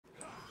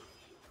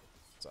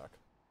Suck.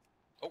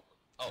 Oh.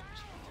 Oh.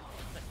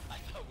 I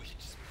thought we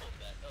just pulled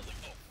that. I was like,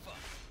 oh,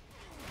 fuck.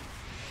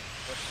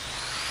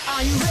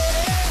 Are you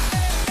ready?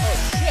 Oh,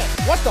 shit.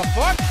 What the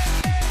fuck?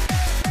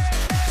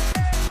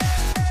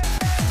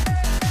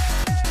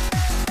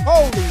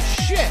 Holy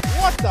shit.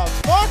 What the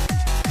fuck?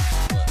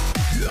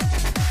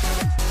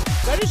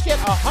 Did I just get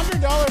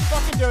 $100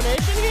 fucking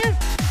donation here?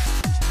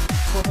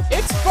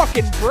 It's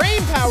fucking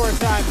brain power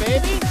time,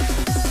 baby.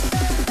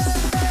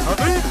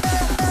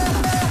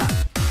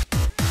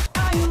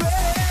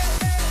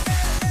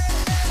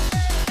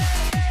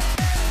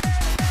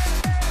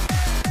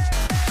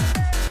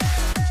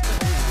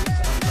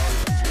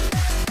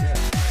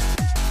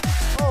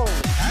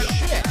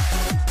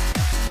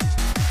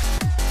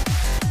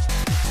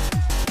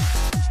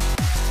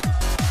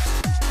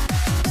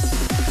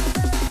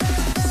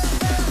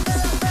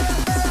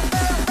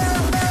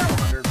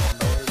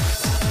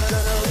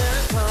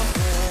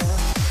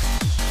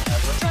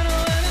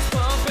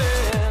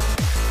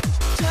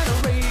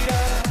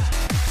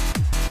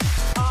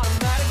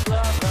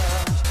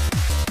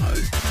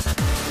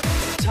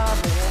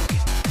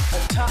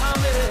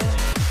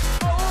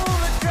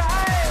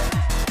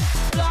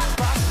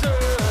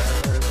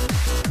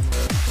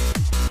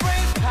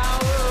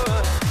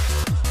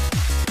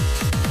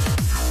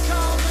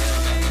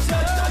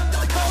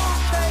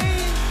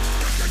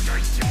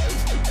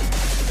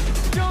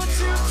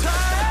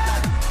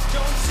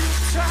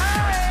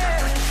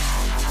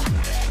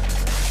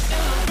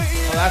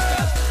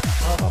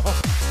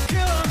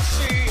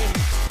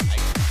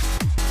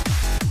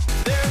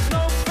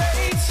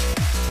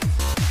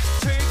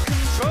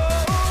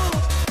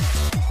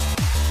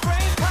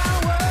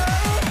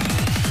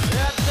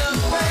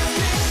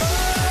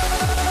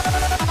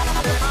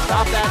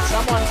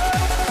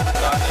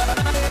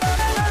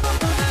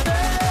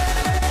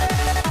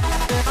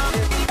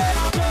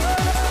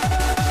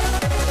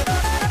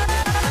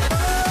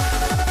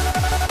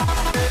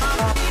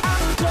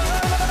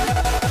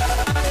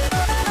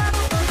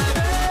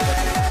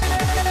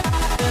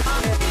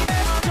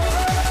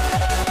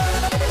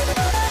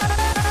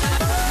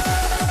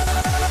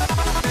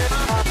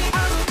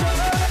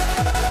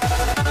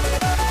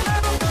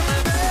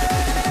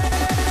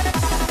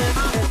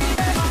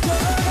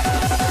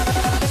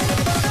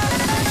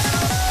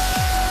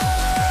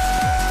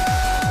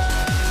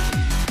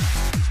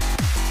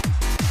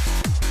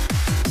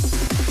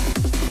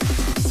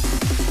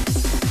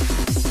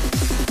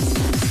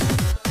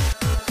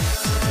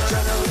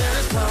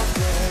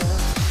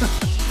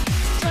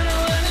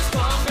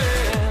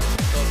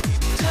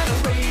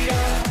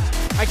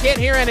 Can't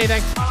hear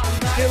anything.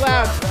 It's too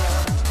loud.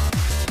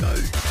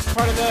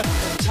 Part of the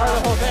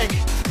whole thing.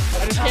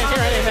 I just can't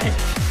hear anything.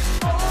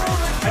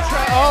 I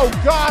try. Oh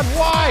God,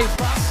 why?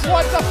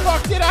 What the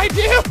fuck did I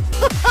do?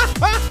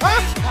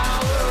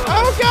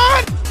 Oh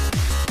God!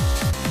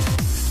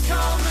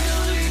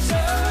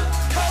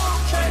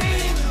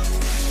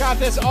 Got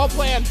this. All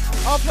planned.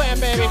 All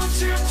planned, baby. Don't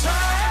you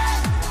try.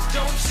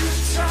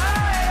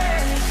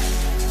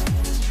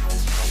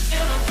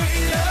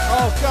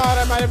 Oh God,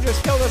 I might have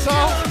just killed us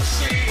all.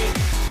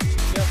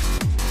 Yep.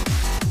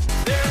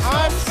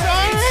 I'm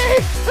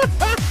sorry.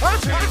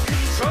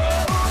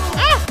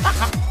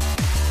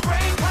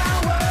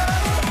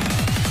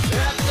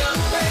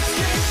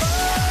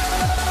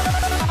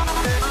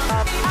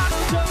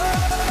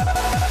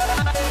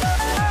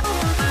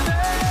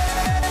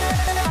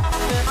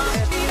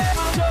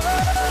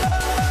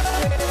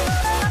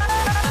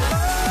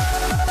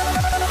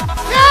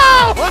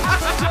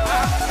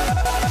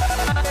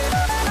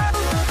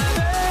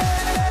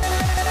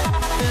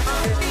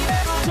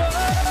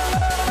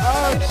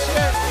 Oh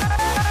shit!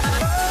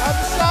 I'm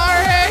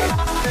sorry!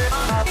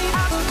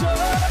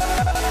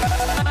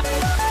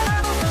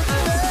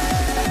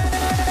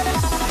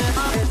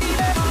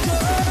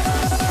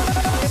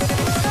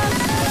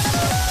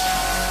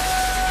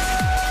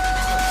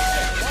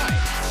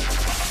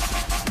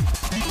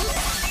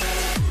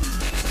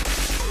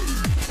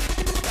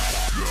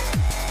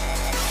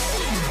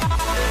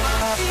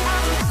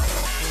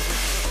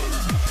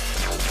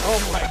 Oh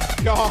my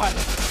God!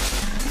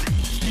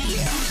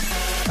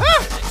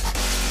 Ah!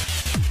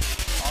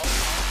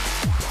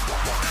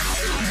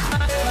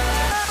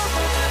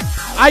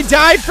 I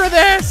died for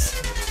this!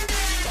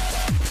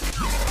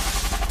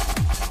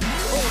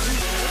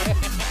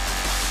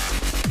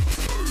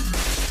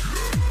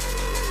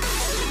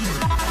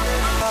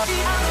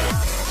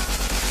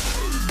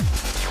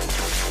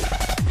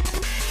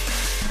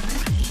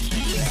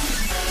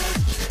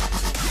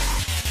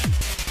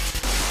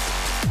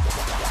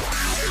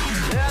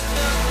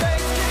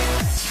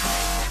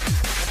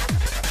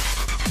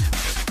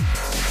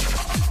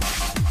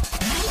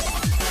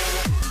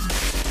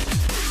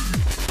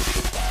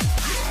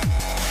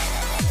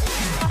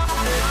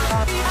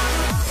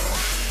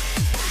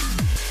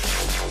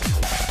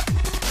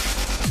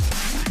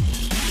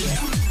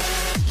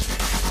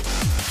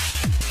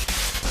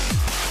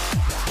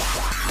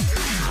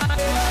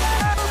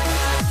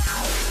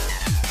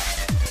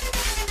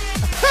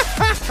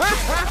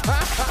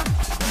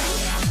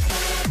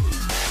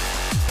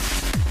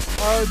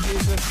 Oh,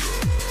 Jesus.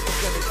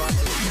 It's gonna be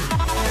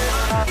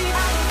fun.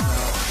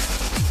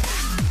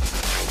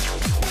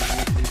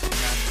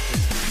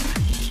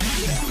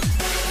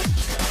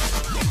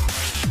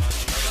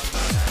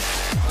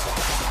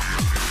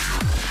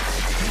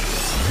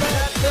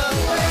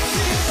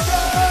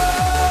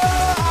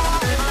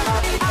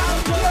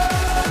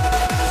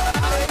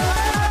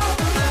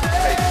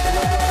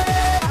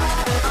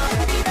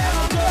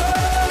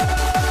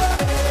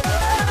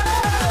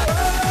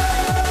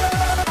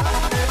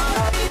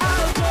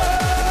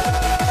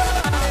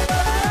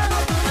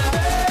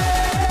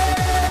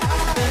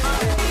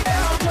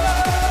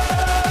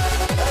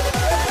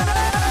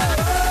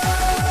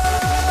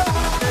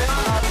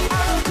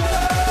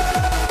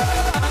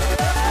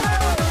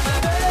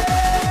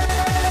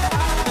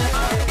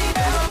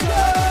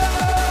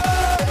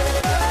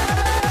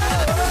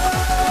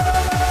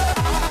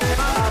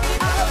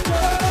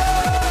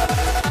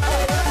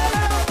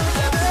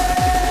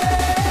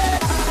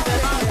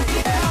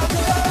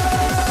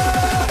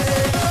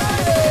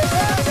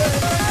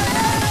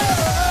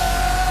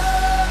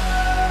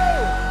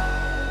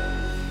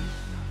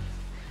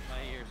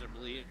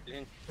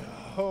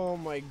 Oh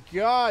my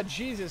God,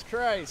 Jesus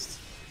Christ.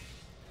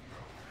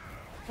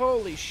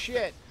 Holy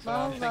shit.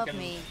 Love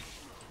me.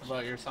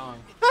 About your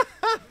song.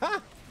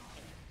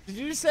 Did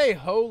you just say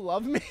ho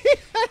love me?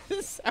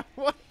 Is that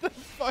what the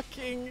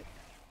fucking...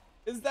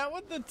 Is that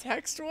what the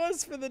text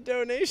was for the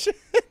donation?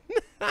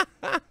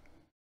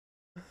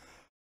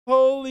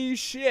 Holy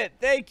shit.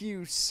 Thank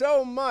you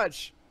so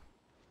much.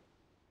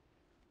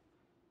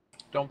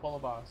 Don't pull a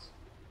boss.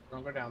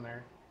 Don't go down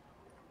there.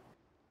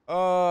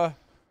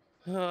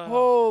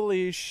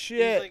 Holy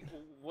shit. He's like,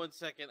 1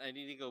 second, I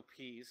need to go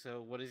pee.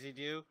 So what does he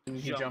do?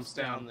 He jumps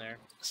down there.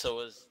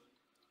 So is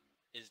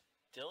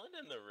Dylan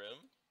in the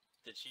room?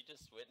 Did she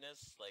just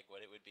witness like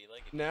what it would be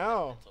like if you had a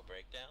No. mental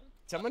breakdown?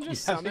 Someone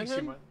just I summoned think she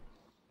him? might-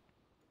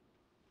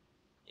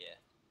 Yeah.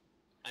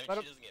 I mean, Let she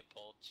him- doesn't get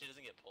pulled. She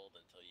doesn't get pulled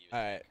until you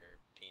Alright. attack her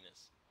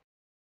penis.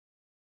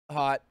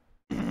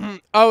 Hot.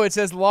 Oh, it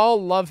says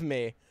lol love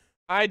me.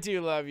 I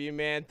do love you,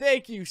 man.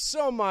 Thank you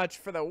so much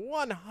for the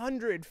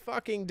 $100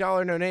 fucking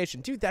donation.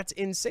 Dude, that's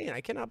insane. I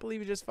cannot believe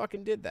you just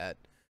fucking did that.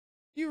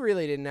 You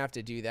really didn't have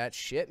to do that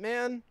shit,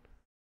 man.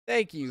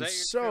 Thank you Was that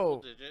your so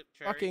triple digit,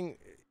 Cherry? fucking...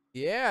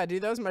 Yeah,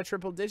 dude, that was my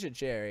triple digit,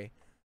 Jerry.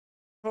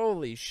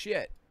 Holy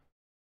shit.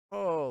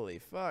 Holy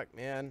fuck,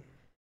 man.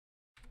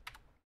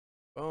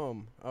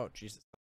 Boom. Oh, Jesus.